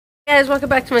Guys, welcome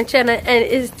back to my channel, and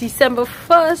it's December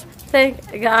 1st,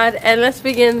 thank God, and let's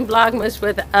begin Vlogmas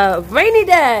with a rainy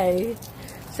day.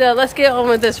 So let's get on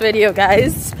with this video,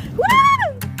 guys. Woo!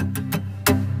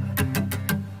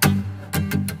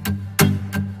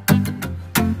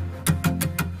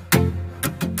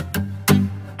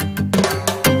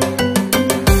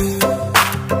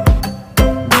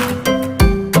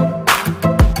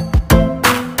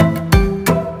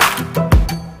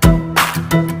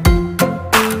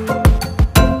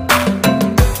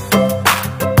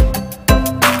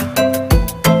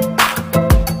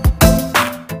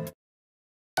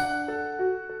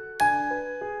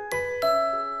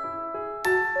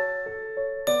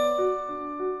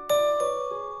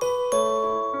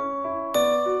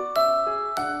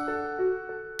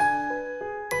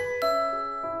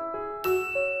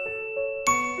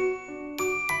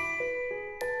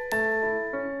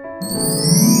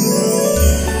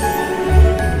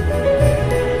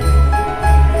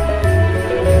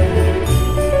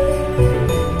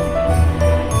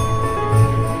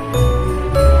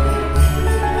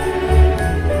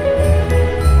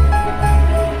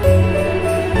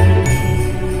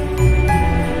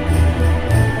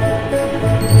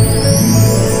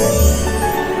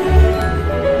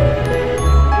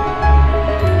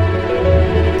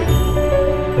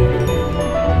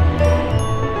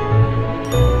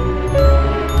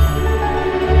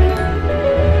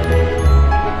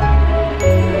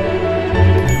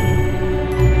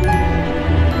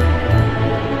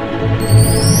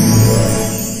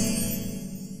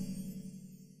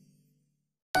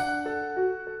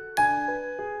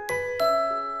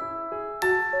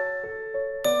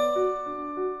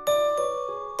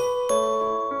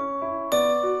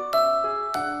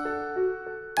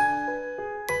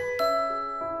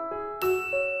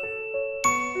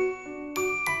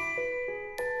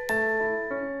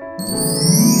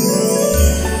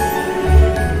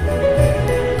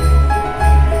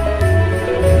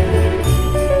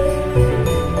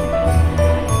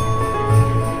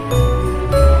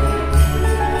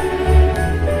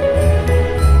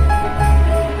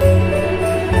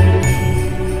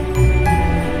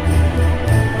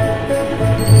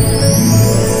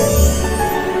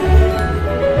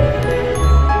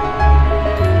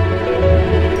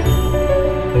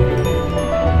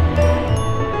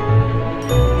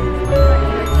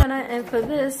 For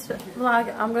this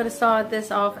vlog, I'm going to start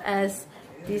this off as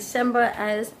December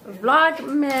as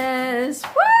Vlogmas.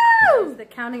 Woo! The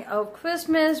counting of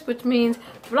Christmas, which means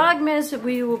Vlogmas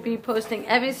we will be posting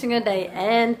every single day.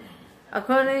 And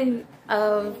according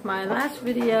of my last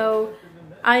video,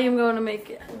 I am going to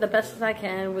make the best as I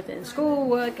can within school,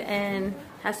 work, and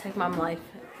hashtag mom life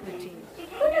routine.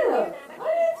 Look at her. I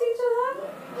didn't teach her that.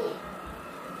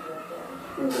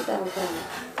 Look at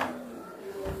that.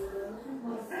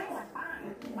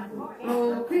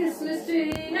 Oh, Christmas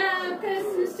tree, now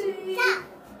Christmas tree.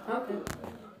 Okay.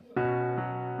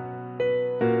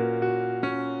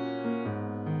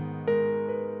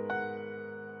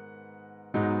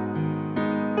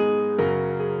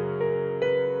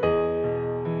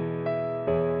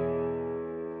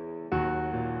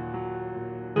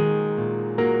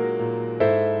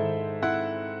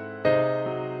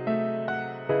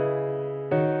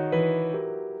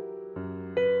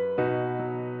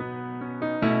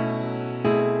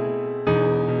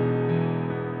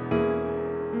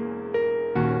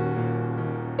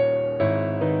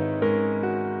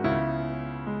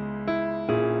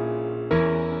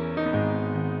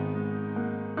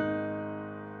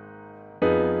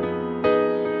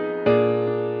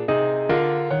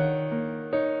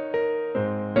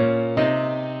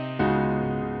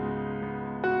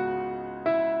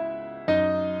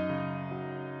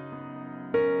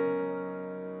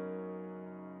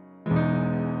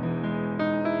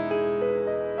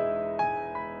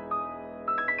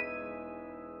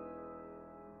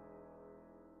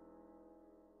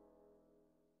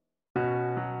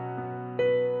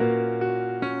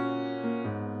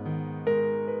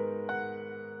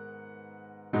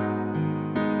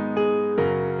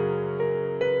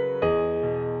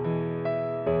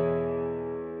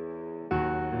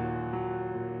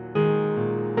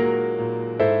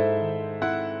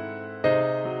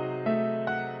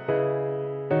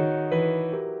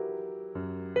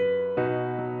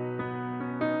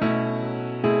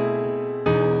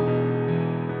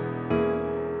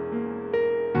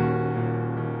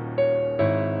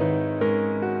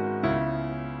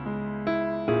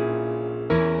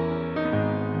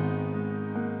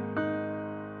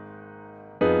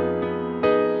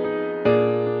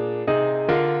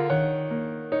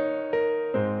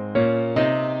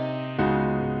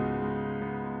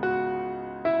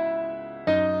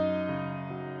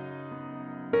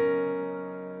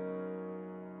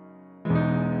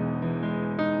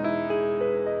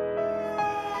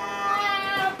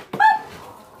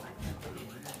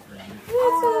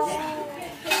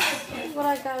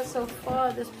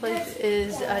 This place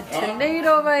is a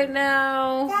tornado right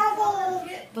now.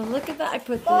 But look at that. I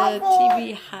put the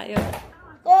TV higher.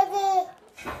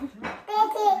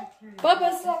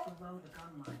 Bubba's.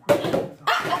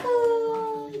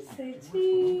 Say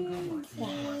cheese.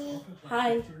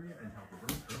 Hi.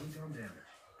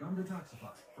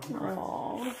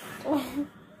 Aww.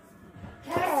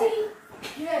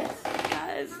 Yes.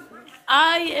 Guys,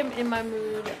 I am in my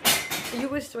mood. You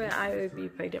would swear I would be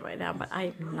pregnant right now, but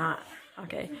I'm not.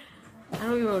 Okay. I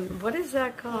don't even, what is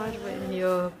that called when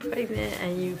you're pregnant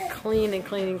and you clean and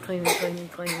clean and clean and clean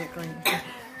and clean and clean and clean?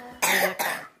 What is that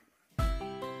called?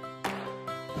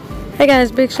 Hey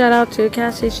guys, big shout out to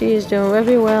Cassie. She is doing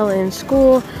very well in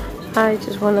school. I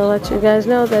just want to let you guys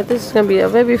know that this is going to be a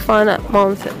very fun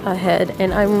month ahead,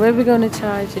 and I'm really going to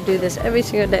try to do this every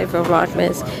single day for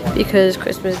Vlogmas, because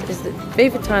Christmas is the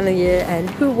favorite time of year, and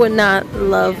who would not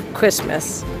love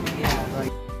Christmas?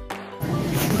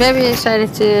 Very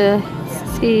excited to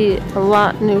see a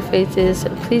lot of new faces.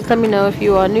 Please let me know if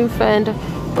you are a new friend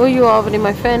or you are already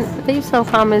my friend. Leave some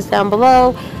comments down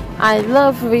below. I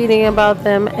love reading about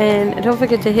them, and don't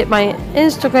forget to hit my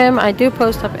Instagram. I do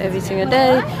post up every single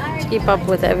day to keep up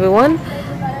with everyone.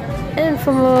 And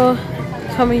for more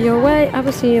coming your way, I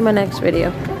will see you in my next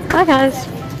video. Bye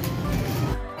guys.